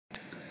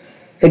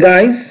Hey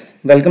guys,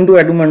 welcome to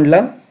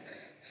EduMandala.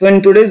 So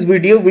in today's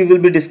video, we will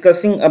be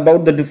discussing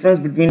about the difference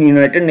between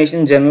United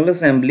Nations General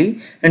Assembly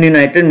and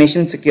United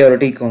Nations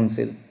Security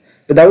Council.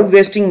 Without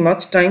wasting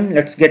much time,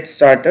 let's get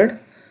started.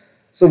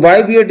 So why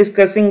we are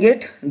discussing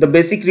it? The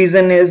basic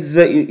reason is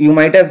you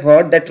might have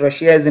heard that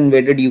Russia has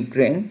invaded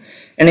Ukraine,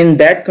 and in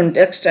that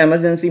context,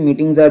 emergency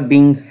meetings are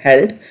being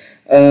held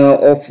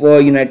of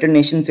United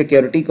Nations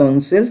Security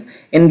Council,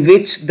 in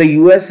which the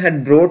US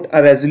had brought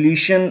a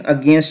resolution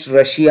against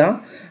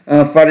Russia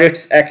for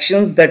its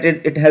actions that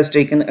it has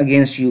taken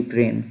against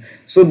Ukraine.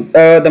 So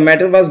the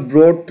matter was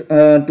brought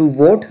to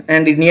vote,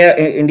 and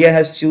India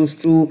has chosen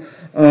to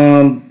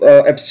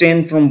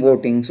abstain from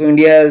voting. So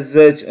India has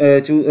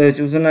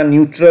chosen a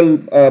neutral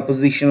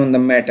position on the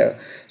matter.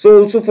 So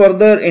also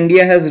further,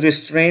 India has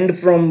restrained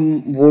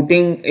from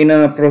voting in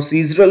a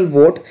procedural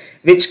vote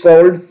which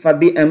called for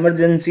the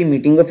emergency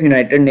meeting of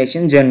United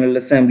Nations General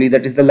Assembly,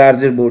 that is the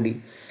larger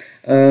body.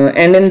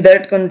 And in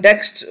that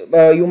context,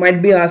 you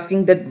might be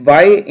asking that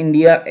why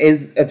India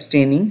is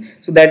abstaining.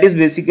 So that is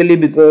basically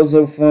because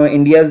of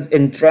India's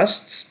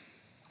interests,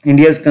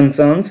 India's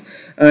concerns,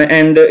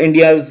 and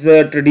India's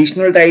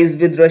traditional ties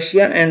with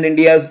Russia, and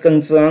India's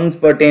concerns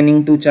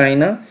pertaining to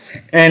China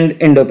and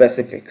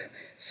Indo-Pacific.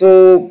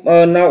 So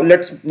now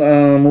let's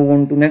move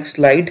on to next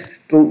slide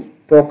to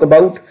talk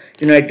about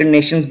United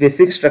Nations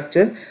basic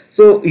structure.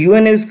 So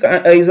UN is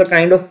a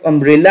kind of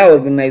umbrella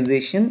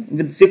organization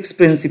with 6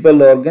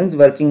 principal organs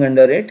working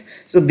under it.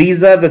 So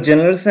these are the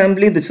General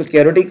Assembly, the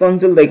Security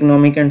Council, the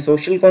Economic and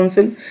Social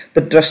Council,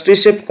 the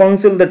Trusteeship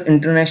Council, the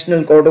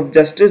International Court of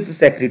Justice, the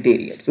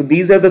Secretariat. So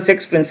these are the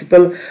 6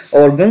 principal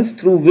organs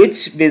through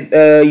which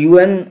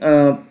UN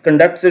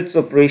conducts its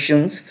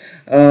operations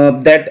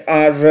that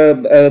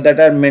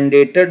are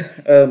mandated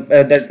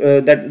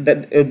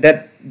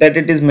that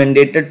it is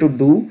mandated to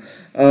do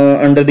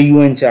under the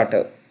UN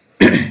Charter.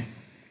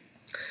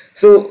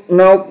 So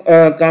now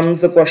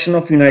comes the question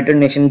of United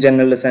Nations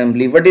General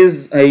Assembly. What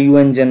is a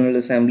UN General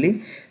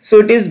Assembly? So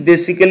it is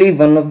basically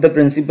one of the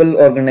principal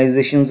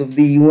organizations of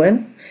the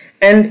UN,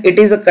 and it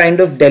is a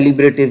kind of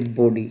deliberative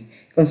body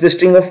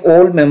consisting of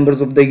all members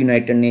of the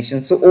United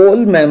Nations. So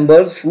all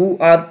members who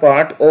are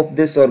part of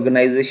this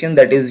organization,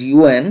 that is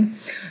UN,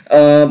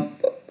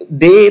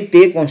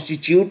 they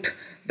constitute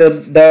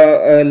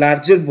the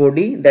larger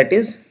body, that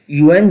is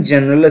UN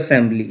General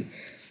Assembly.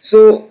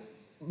 So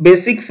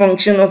basic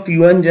function of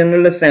UN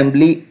General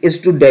Assembly is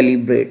to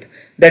deliberate,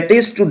 that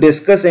is to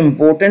discuss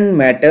important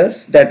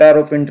matters that are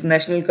of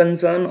international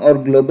concern or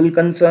global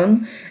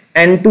concern,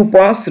 and to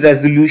pass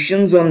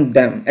resolutions on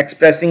them,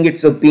 expressing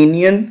its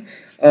opinion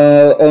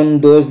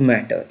on those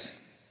matters.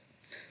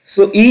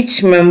 So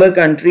each member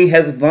country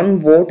has one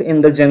vote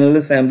in the General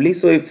Assembly.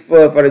 So if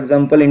for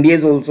example India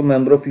is also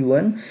member of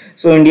UN,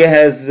 so India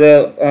has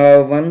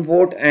one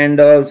vote, and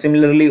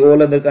similarly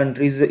all other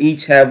countries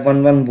each have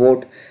one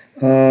vote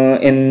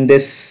in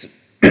this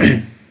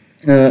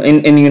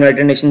in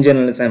United Nations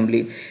General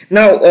Assembly.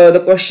 Now the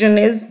question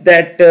is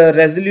that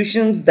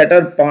resolutions that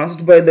are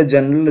passed by the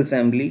General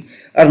Assembly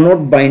are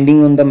not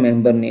binding on the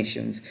member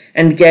nations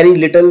and carry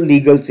little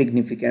legal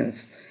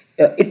significance.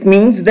 It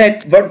means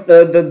that what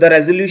the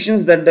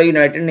resolutions that the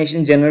United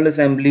Nations General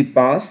Assembly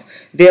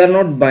pass, they are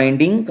not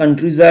binding.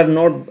 Countries are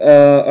not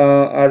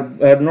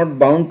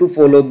bound to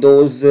follow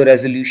those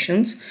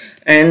resolutions,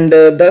 and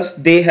thus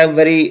they have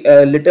very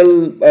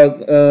little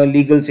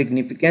legal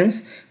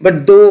significance.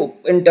 But though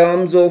in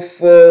terms of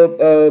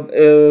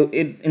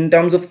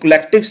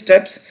collective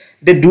steps,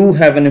 they do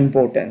have an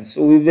importance.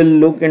 So we will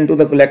look into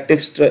the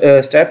collective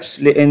steps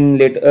in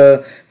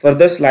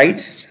further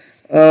slides.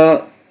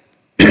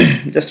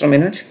 Just a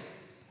minute.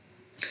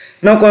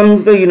 Now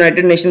comes the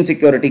United Nations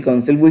Security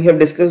Council. We have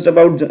discussed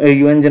about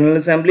UN General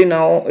Assembly.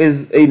 Now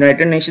is a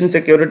United Nations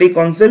Security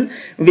Council,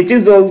 which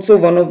is also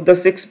one of the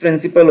 6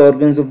 principal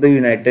organs of the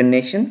United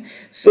Nations.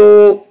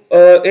 So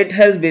it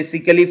has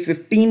basically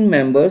 15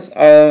 members,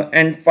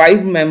 and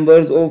 5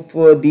 members of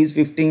these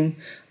 15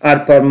 are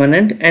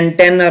permanent and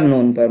 10 are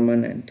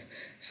non-permanent.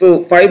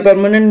 So 5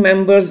 permanent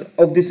members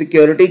of the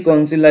Security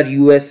Council are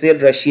USA,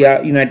 Russia,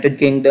 United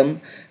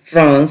Kingdom,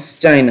 France,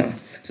 China.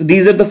 So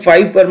these are the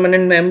 5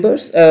 permanent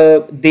members.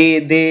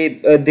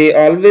 They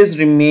always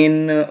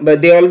remain,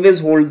 but they always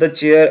hold the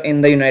chair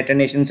in the United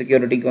Nations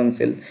Security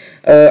Council.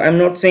 I'm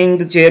not saying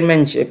the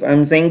chairmanship,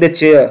 I'm saying the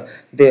chair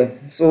there.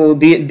 So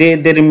they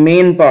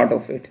remain part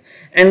of it.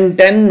 And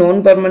 10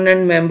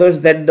 non-permanent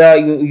members that the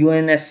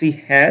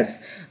UNSC has,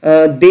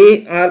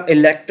 they are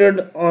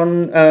elected for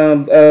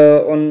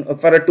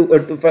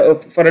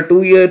a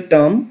 2-year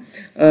term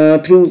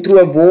through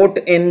a vote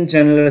in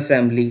General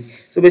Assembly.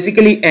 So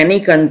basically any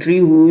country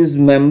who is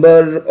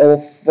member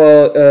of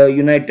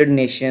United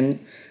Nations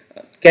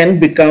can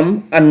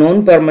become a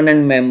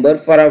non-permanent member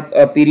for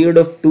a period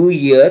of 2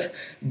 years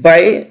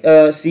by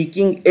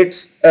seeking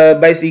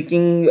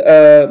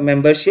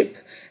membership,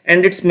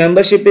 and its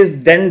membership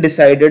is then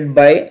decided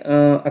by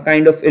a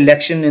kind of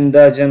election in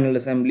the General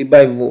Assembly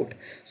by vote.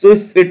 So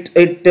if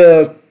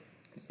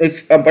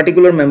if a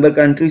particular member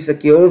country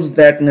secures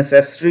that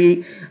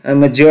necessary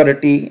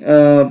majority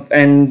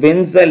and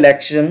wins the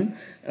election,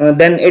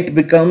 then it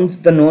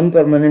becomes the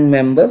non-permanent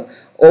member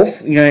of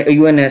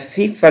UNSC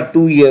for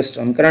 2 years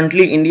term.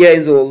 Currently, India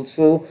is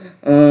also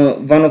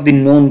one of the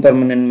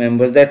non-permanent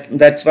members.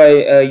 That's why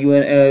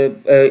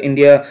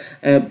India,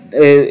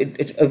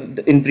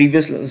 in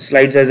previous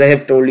slides, as I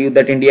have told you,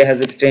 that India has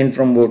abstained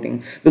from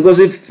voting, because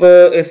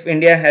if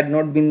India had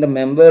not been the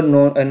member,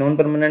 a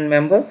non-permanent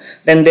member,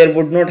 then there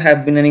would not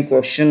have been any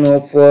question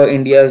of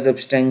India's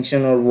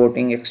abstention or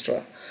voting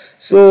extra.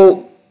 So.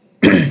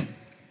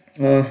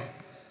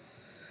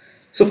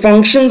 So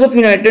functions of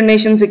United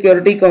Nations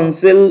Security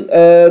Council,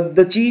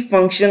 the chief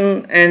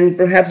function and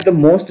perhaps the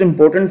most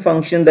important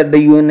function that the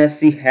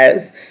UNSC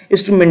has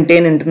is to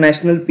maintain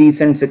international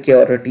peace and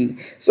security.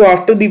 So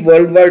after the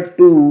World War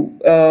II,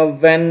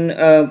 when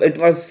it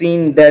was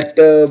seen that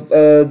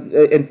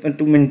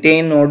to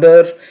maintain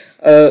order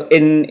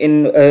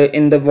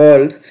in the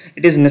world,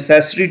 it is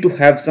necessary to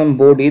have some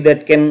body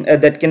that can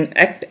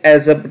act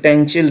as a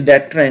potential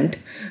deterrent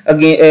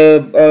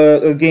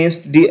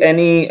against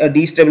any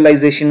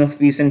destabilization of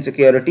peace and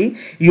security.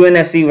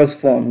 UNSC was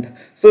formed.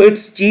 So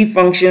its chief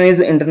function is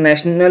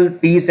international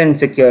peace and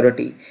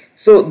security.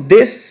 So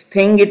this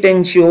thing it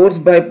ensures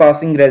by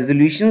passing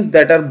resolutions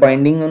that are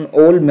binding on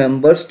all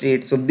member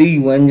states of the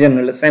UN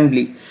General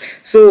Assembly.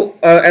 So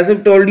as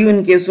I've told you,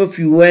 in case of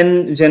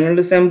UN General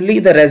Assembly,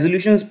 the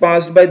resolutions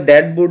passed by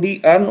that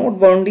body are not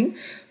binding,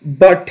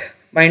 but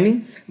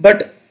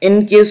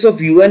in case of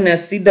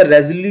UNSC, the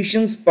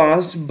resolutions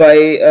passed by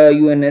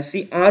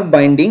UNSC are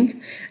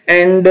binding,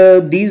 and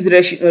these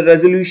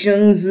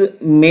resolutions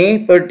may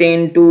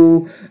pertain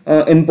to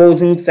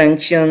imposing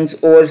sanctions,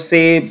 or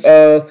say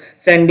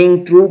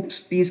sending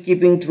troops,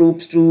 peacekeeping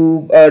troops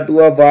to a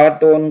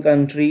war-torn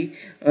country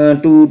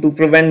to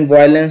prevent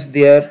violence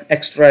there,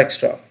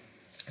 etc.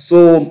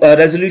 So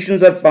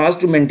resolutions are passed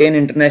to maintain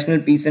international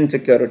peace and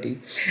security,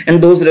 and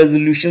those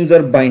resolutions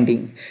are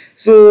binding.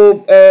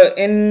 So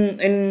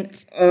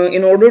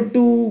in order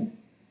to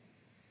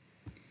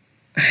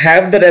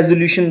have the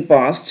resolution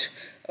passed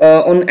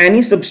on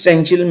any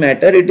substantial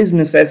matter, it is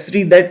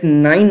necessary that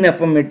 9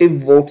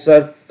 affirmative votes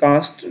are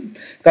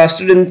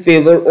casted in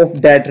favor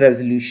of that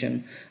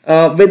resolution,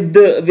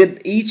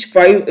 with each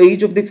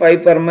of the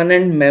 5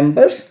 permanent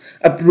members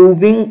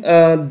approving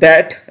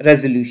that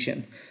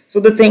resolution. So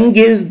the thing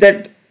is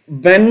that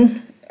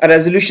when a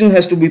resolution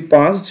has to be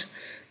passed,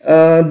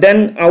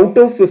 then out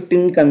of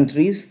 15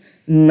 countries,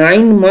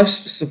 9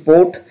 must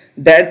support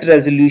that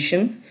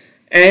resolution,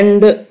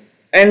 and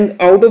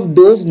out of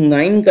those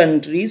 9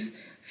 countries,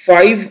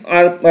 5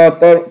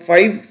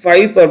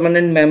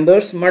 permanent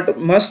members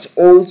must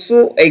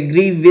also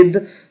agree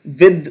with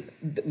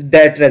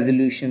that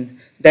resolution.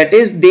 That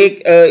is,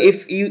 they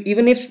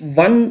even if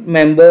one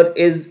member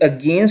is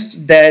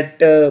against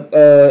that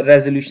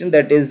resolution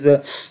that is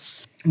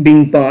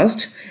being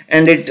passed,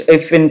 and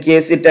if in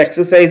case it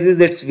exercises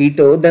its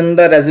veto, then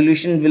the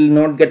resolution will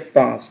not get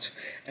passed,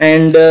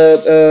 and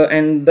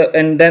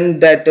then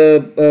that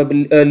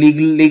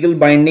legal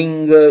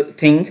binding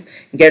thing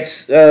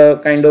gets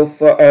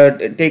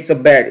takes a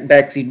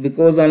backseat,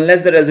 because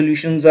unless the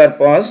resolutions are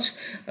passed,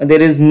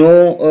 there is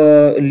no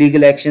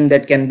legal action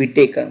that can be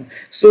taken.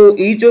 So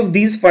each of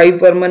these 5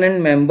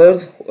 permanent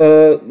members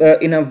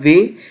in a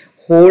way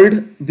hold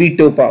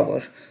veto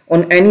power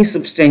on any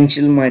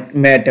substantial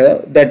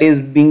matter that is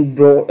being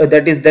brought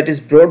that is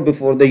brought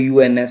before the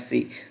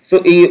UNSC.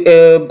 So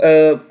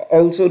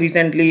also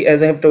recently,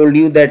 as I have told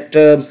you, that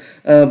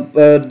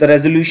the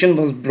resolution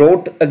was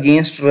brought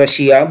against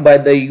Russia by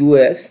the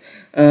US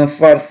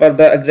for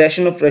the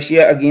aggression of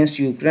Russia against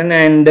Ukraine,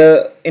 and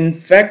in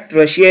fact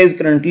Russia is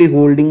currently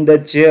holding the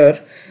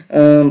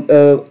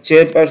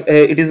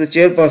it is the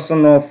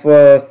chairperson of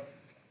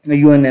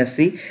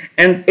UNSC,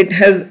 and it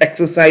has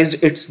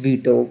exercised its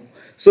veto.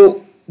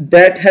 So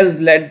that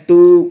has led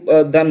to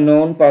the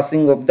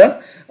non-passing of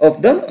the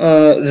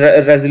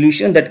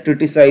resolution that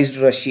criticized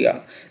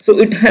Russia. So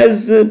it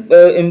has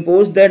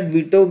imposed that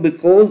veto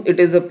because it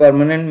is a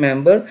permanent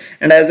member,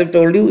 and as I've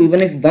told you,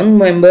 even if one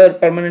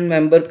permanent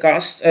member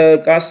casts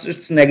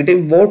its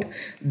negative vote,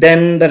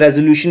 then the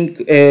resolution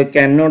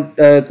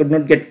could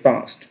not get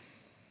passed.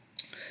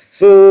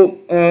 So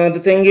the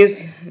thing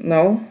is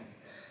now.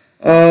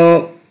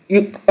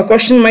 A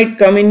question might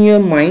come in your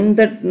mind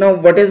that now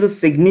what is the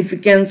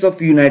significance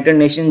of United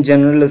Nations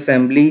General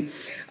Assembly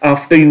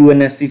after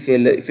UNSC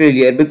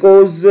failure?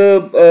 Because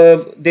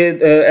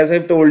as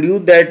I've told you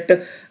that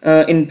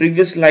in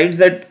previous slides,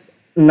 that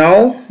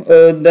now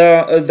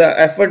the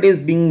effort is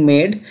being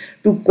made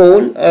to call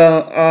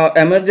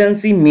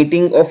emergency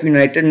meeting of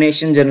United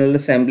Nations General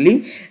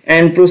Assembly,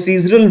 and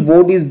procedural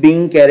vote is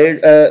being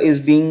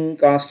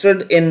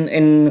casted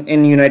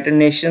in United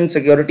Nations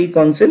Security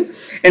Council,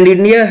 and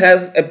India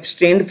has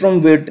abstained from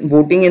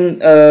voting in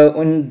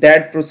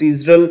that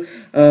procedural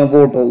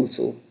vote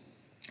also.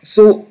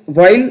 So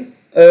while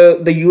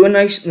the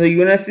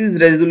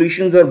UNSC's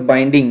resolutions are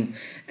binding,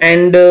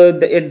 and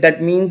that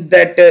means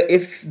that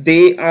if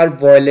they are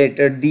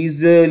violated,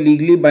 these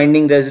legally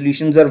binding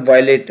resolutions are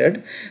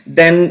violated,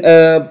 then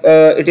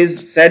it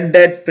is said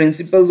that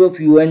principles of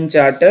UN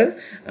Charter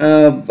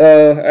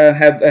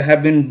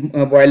have been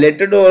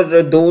violated, or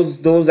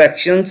those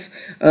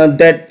actions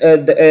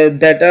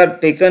that are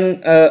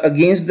taken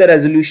against the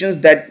resolutions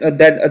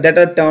that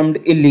are termed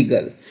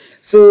illegal.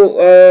 So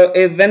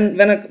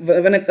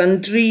when a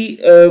country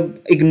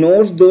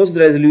ignores those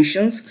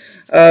resolutions,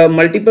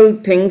 multiple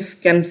things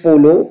can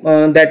follow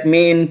that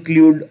may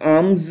include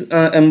arms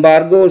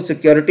embargo or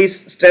security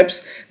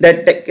steps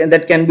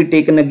that can be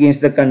taken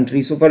against the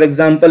country. So for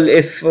example,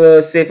 if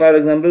say for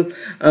example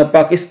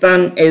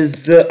Pakistan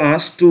is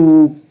asked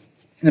to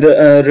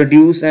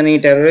reduce any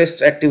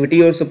terrorist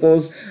activity, or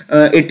suppose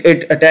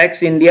it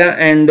attacks India,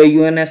 and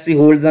UNSC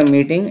holds a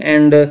meeting,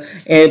 and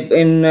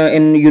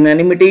in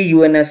unanimity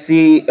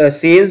UNSC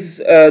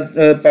says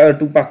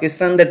to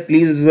Pakistan that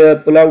please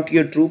pull out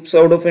your troops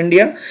out of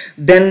India,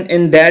 then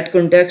in that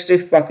context,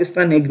 if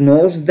Pakistan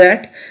ignores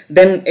that,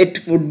 then it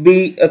would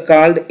be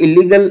called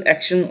illegal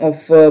action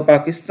of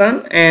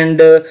Pakistan,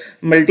 and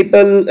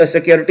multiple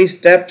security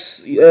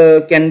steps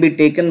can be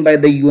taken by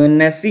the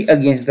UNSC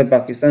against the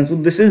Pakistan. So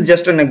this is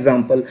just an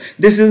example.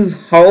 This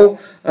is how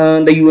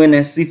the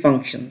UNSC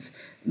functions.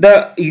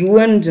 The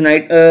UN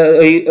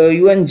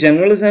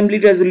General Assembly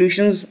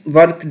resolutions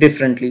work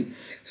differently.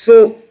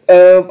 So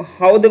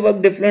how they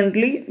work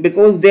differently?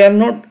 Because they are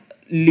not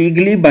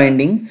legally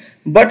binding,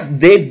 but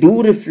they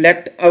do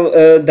reflect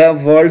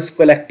the world's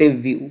collective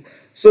view.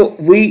 So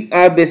we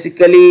are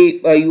basically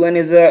UN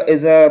is a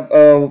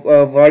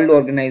world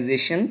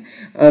organization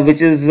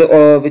which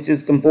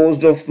is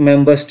composed of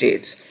member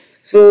states.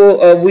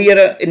 So we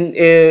are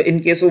in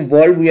case of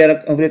world, we are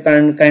a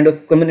kind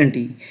of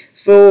community.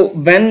 So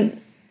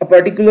when a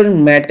particular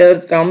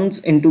matter comes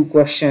into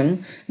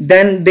question,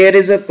 then there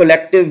is a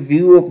collective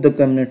view of the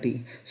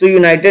community. So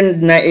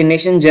United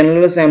Nations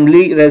General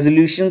Assembly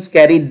resolutions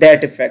carry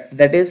that effect.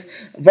 That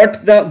is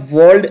what the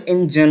world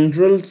in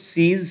general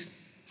sees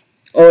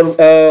or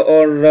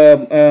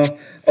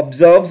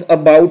observes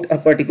about a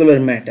particular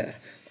matter.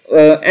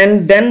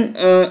 And then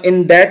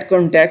in that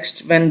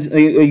context, when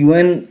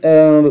UN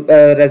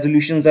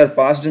resolutions are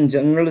passed in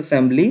General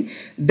Assembly,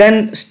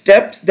 then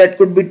steps that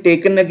could be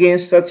taken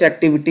against such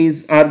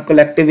activities are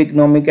collective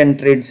economic and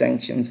trade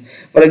sanctions.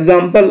 For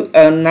example,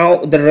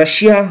 now the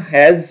Russia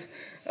has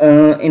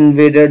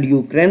invaded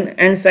Ukraine,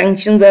 and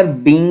sanctions are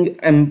being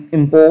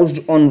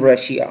imposed on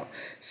Russia.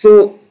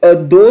 So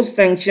those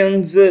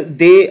sanctions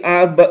they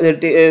are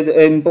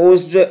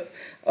imposed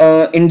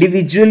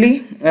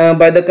individually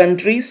by the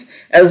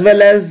countries, as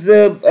well as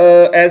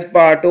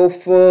part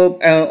of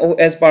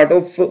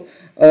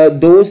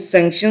those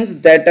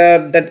sanctions that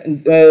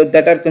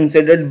are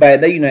considered by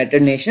the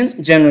United Nations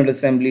General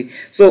Assembly.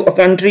 So a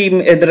country,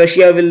 the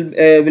Russia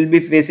will be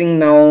facing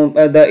now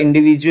the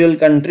individual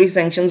country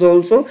sanctions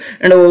also,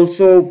 and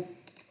also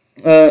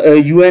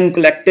UN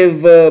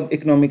collective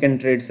economic and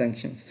trade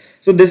sanctions.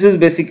 So this is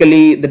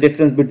basically the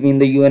difference between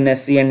the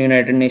UNSC and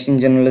United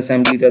Nations General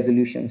Assembly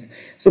resolutions.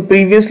 So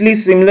previously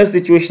similar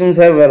situations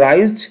have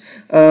arisen.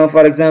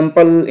 For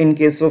example, in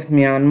case of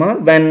Myanmar,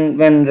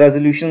 when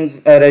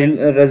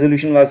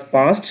resolution was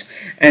passed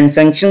and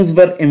sanctions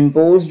were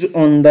imposed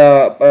on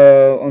the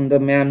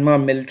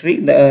Myanmar military,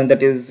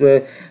 that is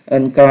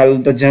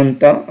called the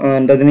junta,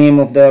 and the name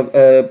of the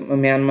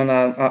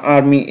Myanmar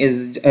army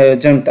is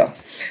junta.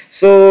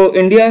 So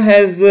India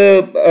has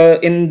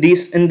in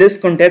this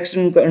context,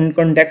 in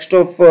context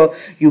of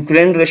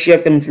Ukraine-Russia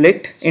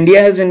conflict,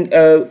 India has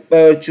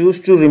choose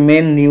to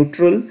remain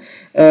neutral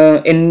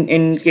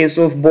in case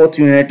of both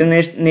United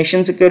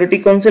Nations Security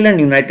Council and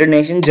United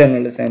Nations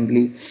General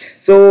Assembly.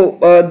 So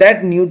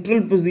that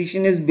neutral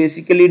position is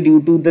basically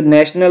due to the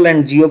national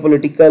and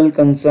geopolitical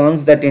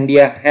concerns that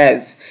India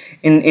has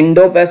in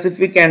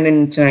Indo-Pacific and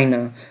in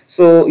China.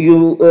 So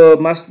you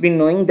must be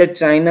knowing that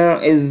China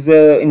is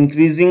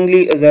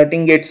increasingly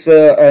asserting its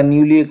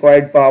newly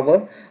acquired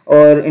power,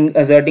 or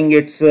asserting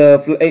its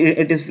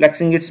it is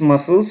flexing its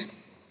muscles.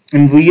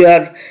 And we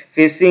are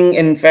facing,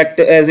 in fact,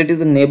 as it is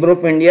a neighbor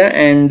of India,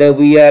 and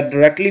we are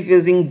directly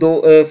facing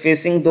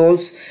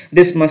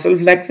this muscle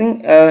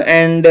flexing,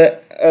 and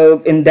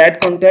in that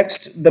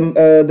context,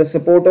 the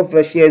support of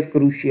Russia is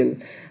crucial.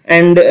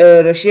 And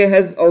Russia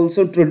has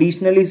also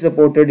traditionally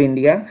supported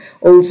India.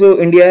 Also,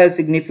 India has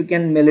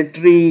significant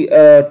military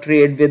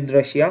trade with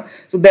Russia.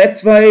 So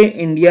that's why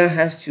India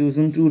has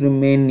chosen to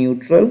remain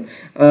neutral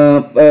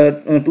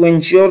to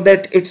ensure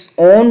that its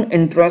own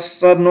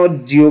interests are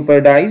not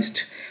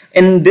jeopardized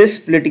in this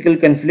political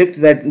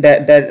conflict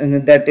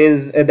that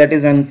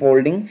is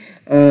unfolding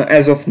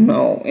as of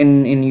now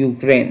in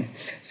Ukraine.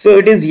 So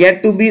it is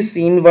yet to be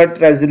seen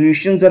what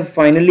resolutions are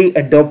finally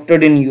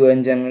adopted in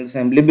UN General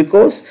Assembly,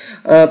 because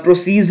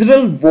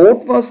procedural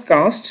vote was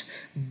cast,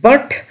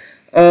 but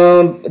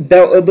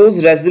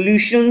those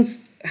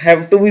resolutions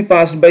have to be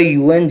passed by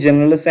UN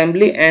General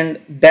Assembly, and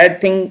that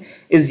thing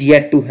is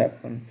yet to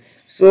happen.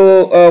 So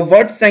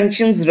what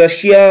sanctions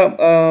Russia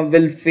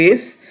will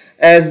face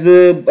as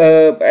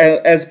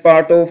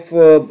part of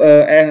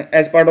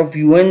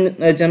UN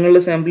General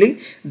Assembly,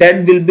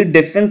 that will be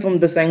different from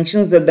the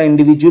sanctions that the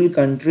individual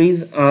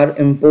countries are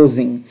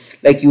imposing,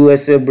 like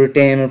USA,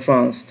 Britain, or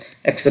France,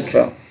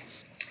 etc.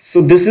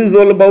 So this is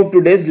all about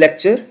today's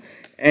lecture,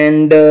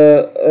 and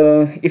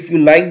if you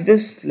like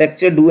this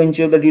lecture, do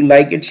ensure that you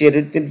like it, share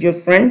it with your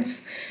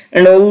friends,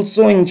 and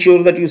also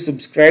ensure that you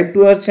subscribe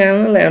to our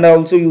channel, and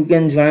also you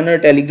can join our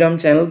Telegram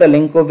channel, the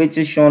link of which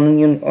is shown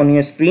on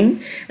your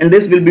screen, and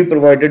this will be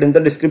provided in the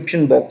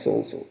description box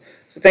also.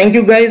 So thank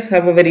you guys,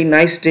 have a very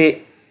nice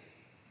day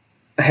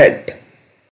ahead.